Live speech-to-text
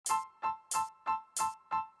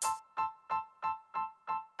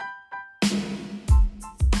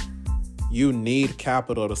You need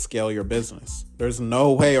capital to scale your business. There's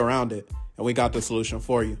no way around it, and we got the solution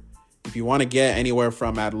for you. If you want to get anywhere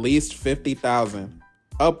from at least $50,000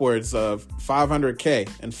 upwards of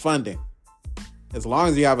 $500K in funding, as long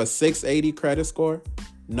as you have a 680 credit score,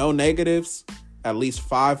 no negatives, at least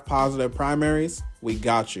 5 positive primaries, we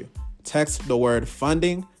got you. Text the word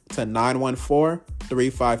funding to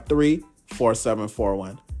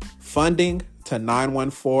 914-353-4741. Funding to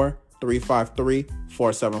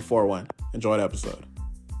 914-353-4741. Enjoy the episode.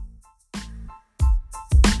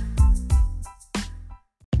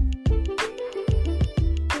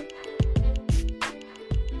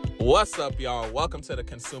 What's up, y'all? Welcome to the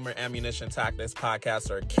Consumer Ammunition Tactics Podcast,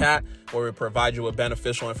 or CAT, where we provide you with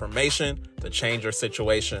beneficial information to change your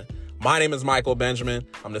situation. My name is Michael Benjamin.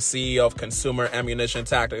 I'm the CEO of Consumer Ammunition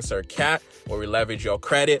Tactics, or CAT, where we leverage your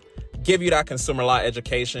credit, give you that consumer law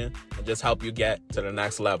education, and just help you get to the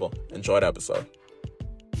next level. Enjoy the episode.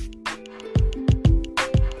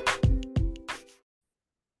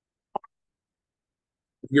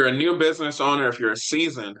 If you're a new business owner, if you're a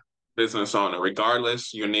seasoned business owner,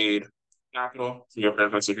 regardless, you need capital for your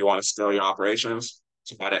business if you want to scale your operations.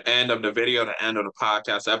 So by the end of the video, the end of the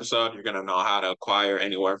podcast episode, you're going to know how to acquire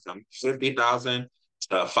anywhere from $50,000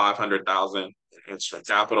 to $500,000 in instant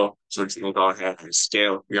capital, so you can go ahead and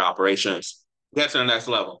scale your operations, get to the next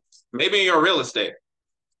level. Maybe you're real estate.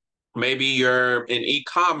 Maybe you're in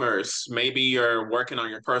e-commerce. Maybe you're working on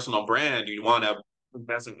your personal brand. You want to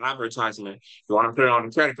invest in advertisement. You want to put it on a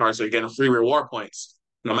credit card so you're getting free reward points.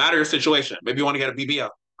 No matter your situation, maybe you want to get a BBL.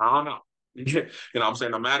 I don't know. You know what I'm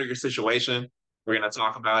saying? No matter your situation, we're going to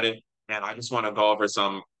talk about it. And I just want to go over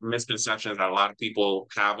some misconceptions that a lot of people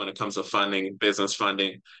have when it comes to funding, business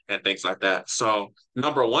funding, and things like that. So,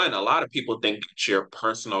 number one, a lot of people think that your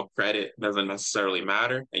personal credit doesn't necessarily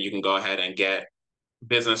matter, and you can go ahead and get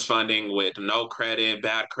business funding with no credit,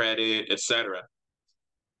 bad credit, etc.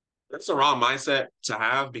 That's the wrong mindset to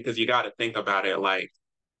have, because you got to think about it like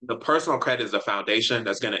the personal credit is the foundation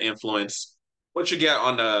that's going to influence what you get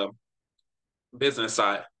on the business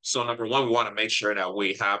side. So number one, we want to make sure that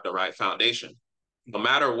we have the right foundation. No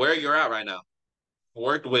matter where you're at right now,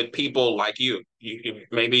 work with people like you.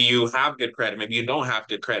 Maybe you have good credit, maybe you don't have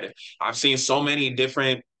good credit. I've seen so many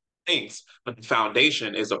different things, but the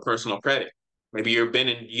foundation is a personal credit. Maybe you've been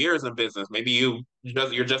in years in business. Maybe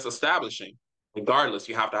you're just establishing. Regardless,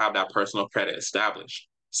 you have to have that personal credit established.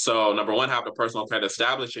 So number one, have the personal credit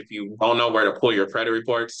established. If you don't know where to pull your credit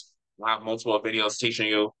reports, we'll have multiple videos teaching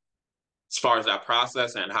you as far as that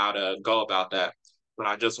process and how to go about that. But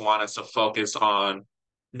I just want us to focus on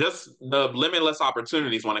just the limitless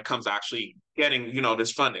opportunities when it comes to actually getting,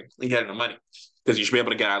 this funding and getting the money, because you should be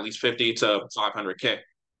able to get at least 50 to 500K.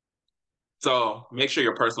 So make sure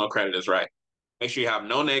your personal credit is right. Make sure you have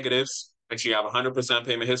no negatives. Make sure you have 100%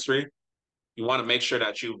 payment history. You want to make sure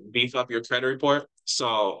that you beef up your credit report.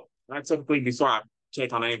 So I typically, before I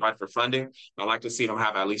take on anybody for funding, I like to see them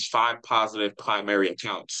have at least 5 positive primary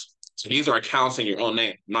accounts. So these are accounts in your own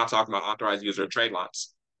name. I'm not talking about authorized user trade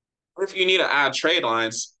lines. If you need to add trade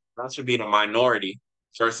lines, that should be the minority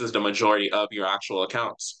versus the majority of your actual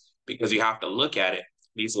accounts, because you have to look at it.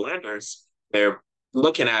 These lenders, they're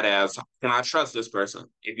looking at it as, can I trust this person?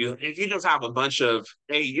 If you just have a bunch of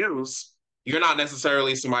AUs, you're not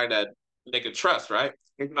necessarily somebody that they could trust, right?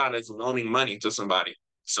 Think about it as loaning money to somebody.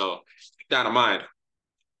 So keep that in mind.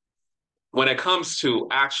 When it comes to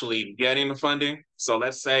actually getting the funding, so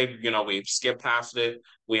let's say, we've skipped past it.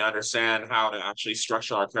 We understand how to actually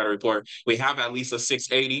structure our credit report. We have at least a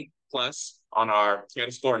 680 plus on our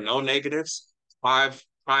credit score, no negatives, 5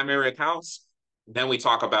 primary accounts. Then we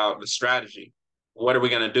talk about the strategy. What are we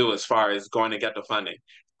going to do as far as going to get the funding?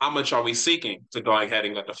 How much are we seeking to go ahead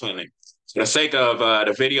and get the funding? For the sake of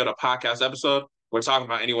the video, the podcast episode, we're talking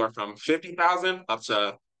about anywhere from 50,000 up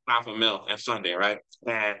to $500,000 in funding, right?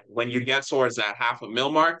 And when you get towards that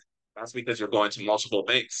 $500,000 mark, that's because you're going to multiple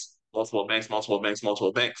banks.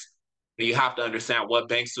 You have to understand what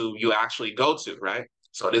banks do you actually go to, right?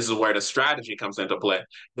 So this is where the strategy comes into play.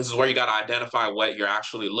 This is where you got to identify what you're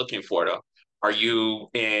actually looking for, though. Are you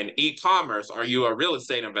in e-commerce? Are you a real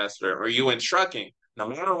estate investor? Are you in trucking? No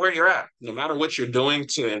matter where you're at, no matter what you're doing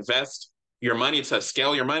to invest your money, to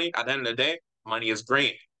scale your money, at the end of the day, money is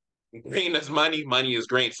green. Green is money, money is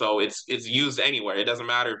green. So it's used anywhere. It doesn't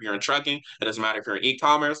matter if you're in trucking. It doesn't matter if you're in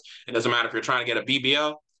e-commerce. It doesn't matter if you're trying to get a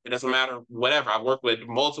BBL. It doesn't matter, whatever. I've worked with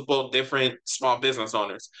multiple different small business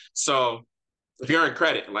owners. So if you're in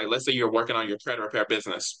credit, like let's say you're working on your credit repair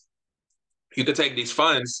business, you could take these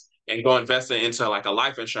funds and go invest it into like a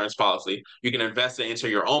life insurance policy. You can invest it into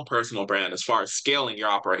your own personal brand as far as scaling your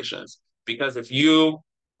operations. Because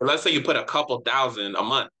let's say you put a couple thousand a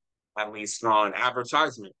month, at least on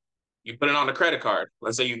advertisement. You put it on the credit card.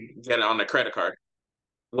 Let's say you get it on the credit card.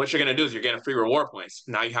 What you're gonna do is you're getting free reward points.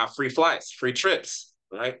 Now you have free flights, free trips,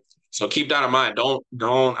 right? So keep that in mind.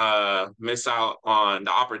 Don't miss out on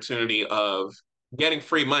the opportunity of getting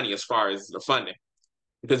free money as far as the funding,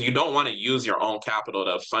 because you don't want to use your own capital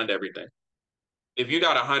to fund everything. If you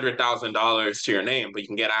got $100,000 to your name, but you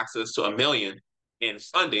can get access to 1 million in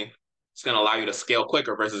funding, it's going to allow you to scale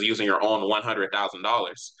quicker versus using your own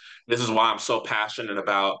 $100,000. This is why I'm so passionate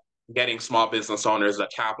about getting small business owners the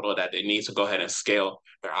capital that they need to go ahead and scale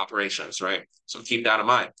their operations, right? So keep that in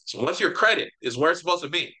mind. So once your credit is where it's supposed to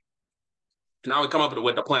be, now we come up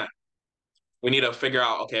with the plan. We need to figure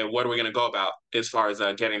out, okay, what are we going to go about as far as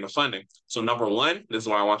getting the funding? So number one, this is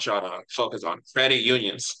what I want y'all to focus on: credit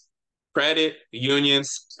unions. Credit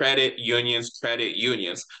unions, credit unions, credit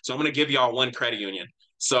unions. So I'm going to give y'all one credit union.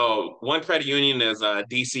 So one credit union is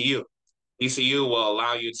DCU. DCU will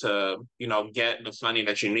allow you to, get the funding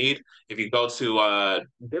that you need. If you go to a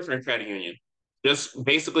different credit union, just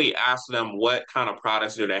basically ask them what kind of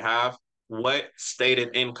products do they have? What stated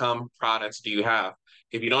income products do you have?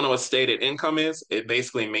 If you don't know what stated income is, it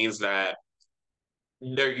basically means that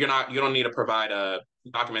you don't need to provide a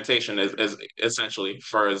documentation is essentially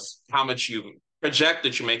for how much you project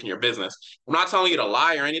that you make in your business. I'm not telling you to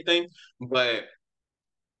lie or anything, but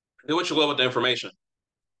do what you will with the information.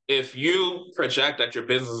 If you project that your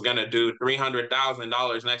business is going to do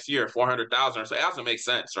 $300,000 next year, 400,000, so it doesn't make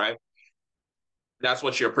sense, right? That's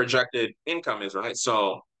what your projected income is, right?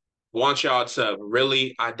 So I want y'all to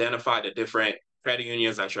really identify the different credit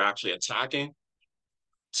unions that you're actually attacking.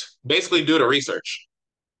 Basically, do the research.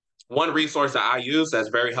 One resource that I use that's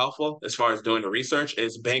very helpful as far as doing the research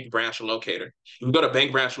is Bank Branch Locator. If you go to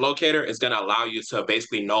Bank Branch Locator, it's going to allow you to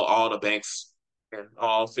basically know all the banks in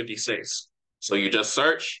all 50 states. So you just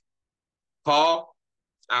search, call,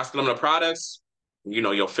 ask them the products,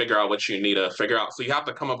 you'll figure out what you need to figure out. So you have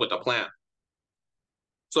to come up with a plan.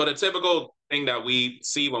 So the typical thing that we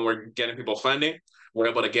see when we're getting people funding, we're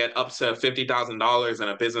able to get up to $50,000 in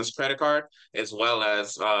a business credit card, as well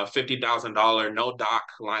as $50,000 no doc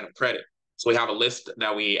line of credit. So we have a list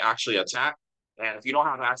that we actually attack. And if you don't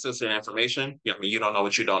have access to the information, you don't know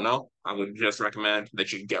what you don't know, I would just recommend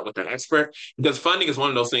that you get with an expert, because funding is one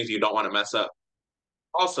of those things you don't want to mess up.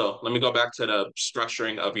 Also, let me go back to the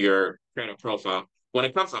structuring of your credit profile. When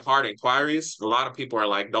it comes to hard inquiries, a lot of people are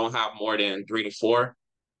like, don't have more than 3 to 4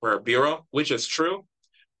 per bureau, which is true.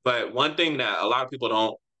 But one thing that a lot of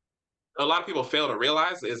people fail to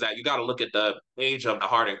realize is that you got to look at the age of the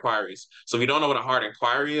hard inquiries. So if you don't know what a hard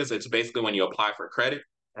inquiry is, it's basically when you apply for credit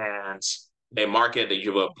and they mark it that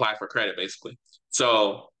you apply for credit, basically.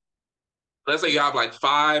 So let's say you have like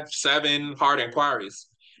 5, 7 hard inquiries.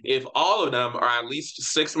 If all of them are at least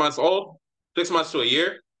 6 months old, 6 months to a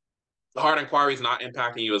year, the hard inquiry is not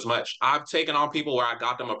impacting you as much. I've taken on people where I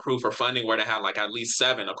got them approved for funding where they had like at least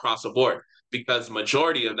 7 across the board, because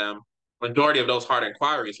majority of those hard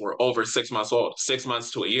inquiries were over 6 months old, 6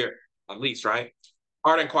 months to a year at least, right?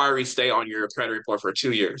 Hard inquiries stay on your credit report for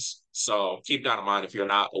 2 years. So keep that in mind if you're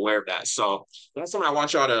not aware of that. So that's something I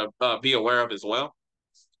want y'all to be aware of as well.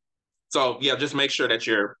 So yeah, just make sure that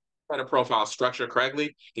your credit profile is structured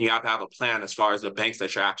correctly, and you have to have a plan as far as the banks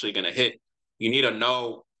that you're actually going to hit. You need to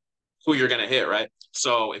know who you're going to hit, right?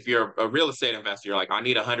 So if you're a real estate investor, you're like, I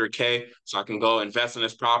need 100K so I can go invest in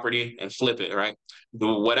this property and flip it, right?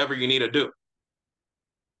 Do whatever you need to do.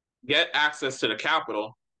 Get access to the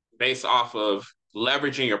capital based off of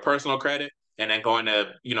leveraging your personal credit and then going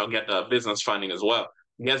to, get the business funding as well.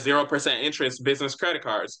 Get 0% interest business credit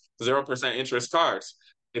cards, 0% interest cards.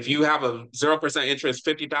 If you have a 0% interest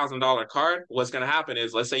 $50,000 card, what's going to happen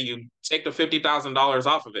is, let's say you take the $50,000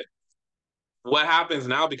 off of it. What happens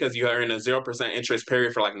now, because you are in a 0% interest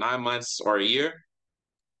period for like 9 months or a year,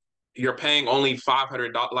 you're paying only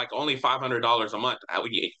 $500 a month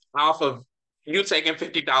off of you taking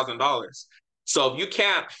 $50,000. So if you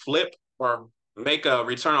can't flip or make a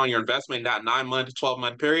return on your investment in that 9 month,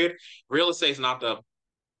 12-month period, real estate is not the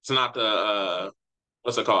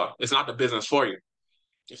what's it called? It's not the business for you.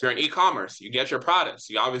 If you're in e-commerce, you get your products.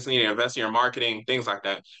 You obviously need to invest in your marketing, things like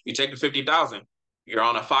that. You take the 50,000, you're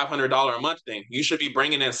on a $500 a month thing. You should be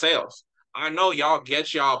bringing in sales. I know y'all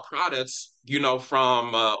get y'all products,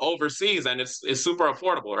 from overseas, and it's super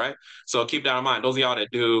affordable, right? So keep that in mind. Those of y'all that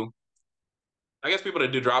do, I guess people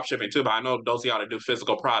that do drop shipping too, but I know those of y'all that do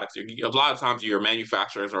physical products, a lot of times your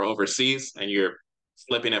manufacturers are overseas and you're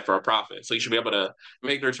flipping it for a profit. So you should be able to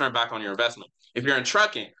make the return back on your investment. If you're in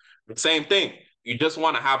trucking, the same thing. You just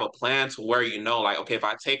want to have a plan to where like, okay, if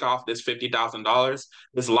I take off this $50,000,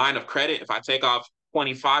 this line of credit, if I take off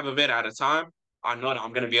 25 of it at a time, I know that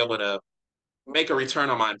I'm going to be able to make a return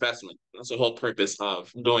on my investment. That's the whole purpose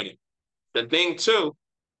of doing it. The thing too,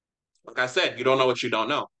 like I said, you don't know what you don't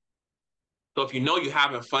know. So if you know you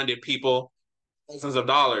haven't funded people thousands of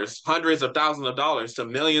dollars, hundreds of thousands of dollars to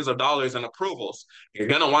millions of dollars in approvals, you're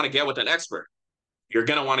going to want to get with an expert. You're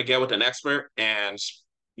going to want to get with an expert and,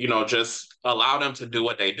 just allow them to do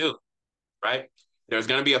what they do, right? There's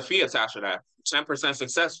going to be a fee attached to that, 10%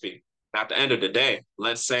 success fee. At the end of the day,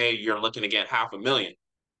 let's say you're looking to get 500,000,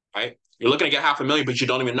 right? You're looking to get 500,000, but you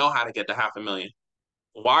don't even know how to get to 500,000.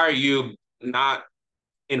 Why are you not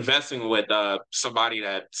investing with somebody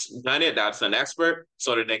that's done it, that's an expert,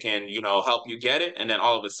 so that they can, help you get it, and then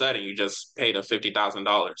all of a sudden you just paid a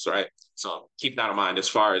 $50,000, right? So keep that in mind as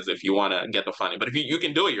far as if you want to get the funding. But if you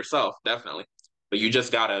can do it yourself, definitely. But you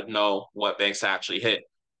just gotta know what banks actually hit.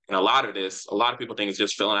 And a lot of people think it's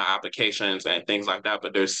just filling out applications and things like that.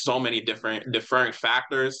 But there's so many different differing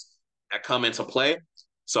factors that come into play.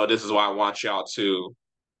 So this is why I want y'all to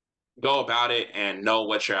go about it and know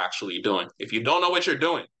what you're actually doing. If you don't know what you're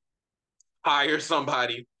doing, hire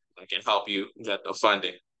somebody that can help you get the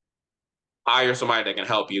funding. Hire somebody that can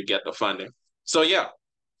help you get the funding. So yeah,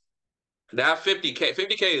 that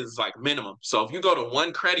 50K is like minimum. So if you go to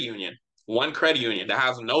one credit union that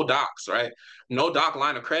has no docs, right? No doc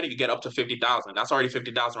line of credit, you get up to 50,000. That's already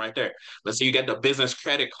 50,000 right there. Let's say you get the business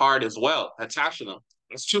credit card as well attached to them.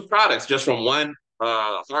 It's two products just from one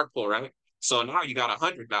hard pull, right? So now you got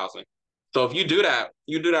 100,000. So if you do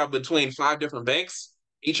that between five different banks.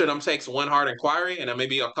 Each of them takes one hard inquiry, and then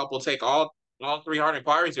maybe a couple take all three hard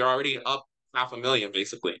inquiries. You're already up 500,000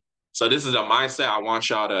 basically. So this is a mindset I want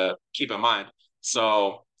y'all to keep in mind.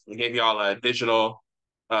 So we gave y'all a digital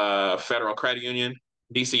federal credit union.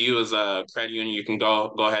 DCU is a credit union you can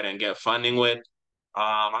go ahead and get funding with.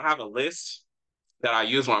 I have a list that I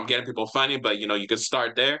use when I'm getting people funding, but you can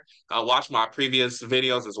start there. Watch my previous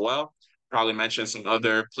videos as well. Probably mention some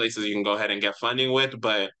other places you can go ahead and get funding with.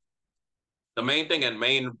 But the main thing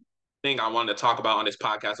I wanted to talk about on this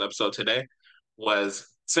podcast episode today was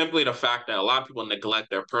simply the fact that a lot of people neglect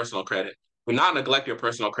their personal credit. Do not neglect your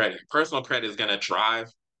personal credit. Personal credit is going to drive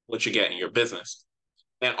what you get in your business.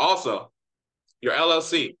 And also, your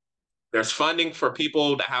LLC. There's funding for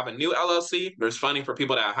people that have a new LLC. There's funding for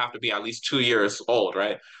people that have to be at least 2 years old,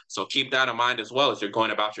 right? So keep that in mind as well as you're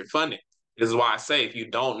going about your funding. This is why I say if you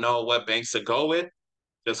don't know what banks to go with,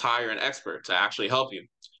 just hire an expert to actually help you.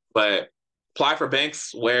 But apply for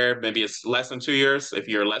banks where maybe it's less than 2 years. If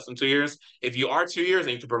you're less than 2 years, if you are 2 years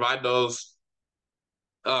and you can provide those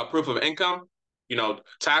proof of income,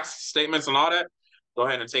 tax statements and all that, go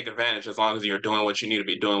ahead and take advantage as long as you're doing what you need to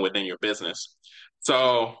be doing within your business.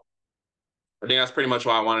 So I think that's pretty much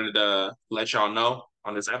what I wanted to let y'all know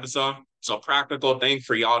on this episode. So practical thing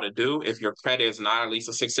for y'all to do if your credit is not at least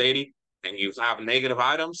a 680 and you have negative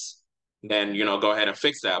items, then go ahead and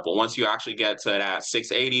fix that. But once you actually get to that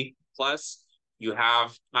 680 plus, you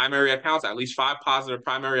have primary accounts, at least 5 positive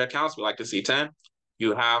primary accounts. We like to see 10.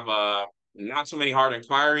 You have not too many hard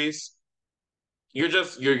inquiries.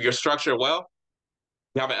 You're structured well.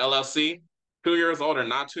 You have an LLC, 2 years old or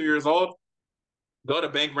not 2 years old. Go to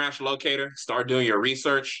Bank Branch Locator, start doing your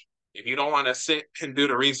research. If you don't want to sit and do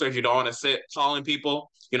the research, you don't want to sit calling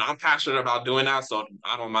people. I'm passionate about doing that, so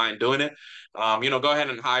I don't mind doing it. Go ahead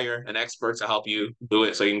and hire an expert to help you do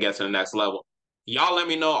it so you can get to the next level. Y'all let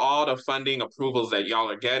me know all the funding approvals that y'all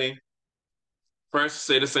are getting. First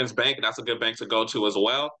Citizens Bank, that's a good bank to go to as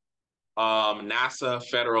well. NASA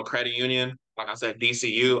Federal Credit Union, like I said,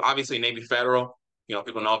 DCU, obviously Navy Federal.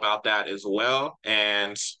 People know about that as well.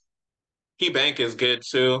 And KeyBank is good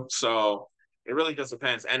too. So it really just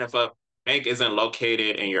depends. And if a bank isn't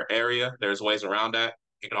located in your area, there's ways around that.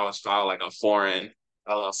 You can always file like a foreign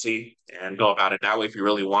LLC and go about it that way if you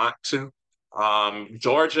really want to.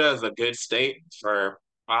 Georgia is a good state for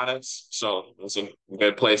products, so it's a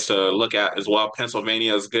good place to look at as well.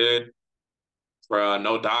 Pennsylvania is good for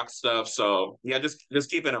no doc stuff. So yeah, just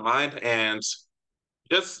keep it in mind and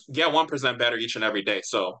just get 1% better each and every day.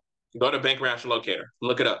 So go to Bank Branch Locator,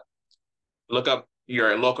 look up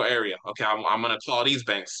your local area. Okay, I'm gonna call these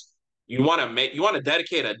banks. You want to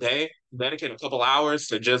dedicate a day, dedicate a couple hours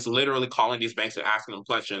to just literally calling these banks and asking them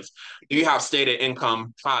questions. Do you have stated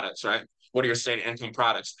income products, right? What are your stated income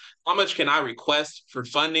products? How much can I request for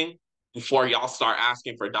funding before y'all start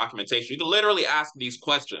asking for documentation? You can literally ask these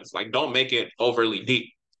questions. Like, don't make it overly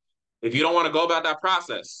deep. If you don't want to go about that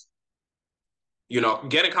process,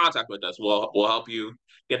 get in contact with us. We'll help you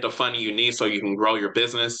get the funding you need so you can grow your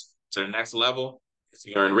business to the next level. If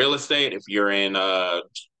you're in real estate, if you're in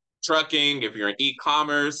trucking, if you're in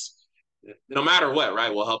e-commerce, no matter what,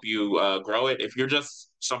 right, will help you grow it. If you're just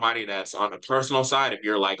somebody that's on the personal side, if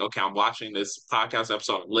you're like, okay, I'm watching this podcast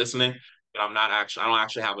episode, I'm listening, but I don't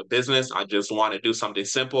actually have a business. I just want to do something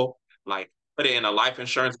simple, like put it in a life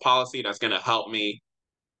insurance policy that's going to help me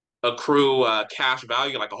accrue cash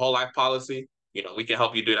value, like a whole life policy. We can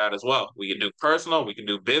help you do that as well. We can do personal, we can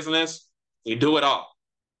do business, we do it all.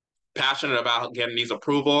 Passionate about getting these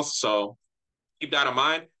approvals. So keep that in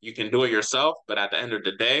mind. You can do it yourself, but at the end of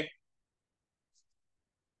the day,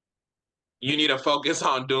 you need to focus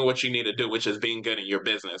on doing what you need to do, which is being good in your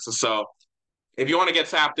business. So if you want to get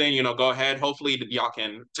tapped in, go ahead. Hopefully y'all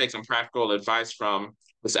can take some practical advice from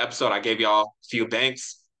this episode. I gave y'all a few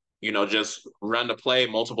banks, just run the play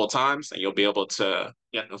multiple times and you'll be able to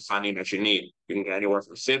get the funding that you need. You can get anywhere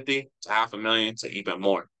from 50 to $500,000 to even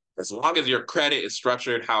more. As long as your credit is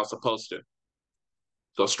structured how it's supposed to.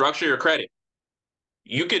 So structure your credit.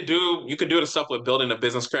 You could do the stuff with building a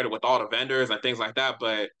business credit with all the vendors and things like that,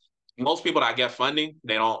 but most people that get funding,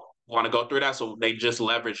 they don't want to go through that, so they just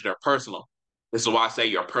leverage their personal. This is why I say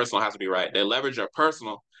your personal has to be right. They leverage your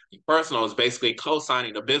personal. Your personal is basically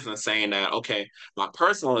co-signing the business, saying that, okay, my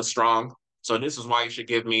personal is strong, so this is why you should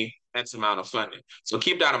give me X amount of funding. So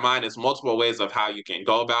keep that in mind. There's multiple ways of how you can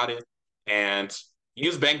go about it, and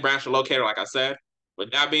use Bank Branch Locator, like I said.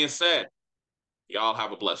 With that being said, y'all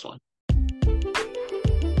have a blessed one.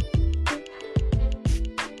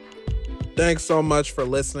 Thanks so much for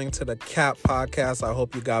listening to the CAP podcast. I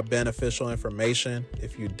hope you got beneficial information.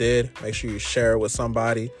 If you did, make sure you share it with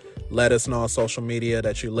somebody. Let us know on social media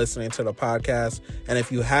that you're listening to the podcast. And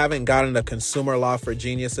if you haven't gotten the Consumer Law for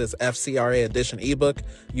Geniuses FCRA edition ebook,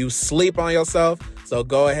 you sleep on yourself. So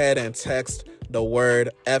go ahead and text the word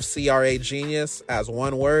FCRA Genius as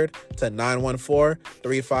one word to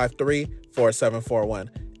 914-353-4741.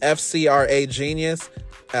 FCRA Genius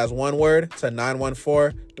as one word to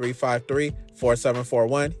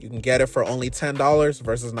 914-353-4741. You can get it for only $10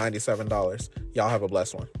 versus $97. Y'all have a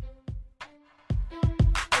blessed one.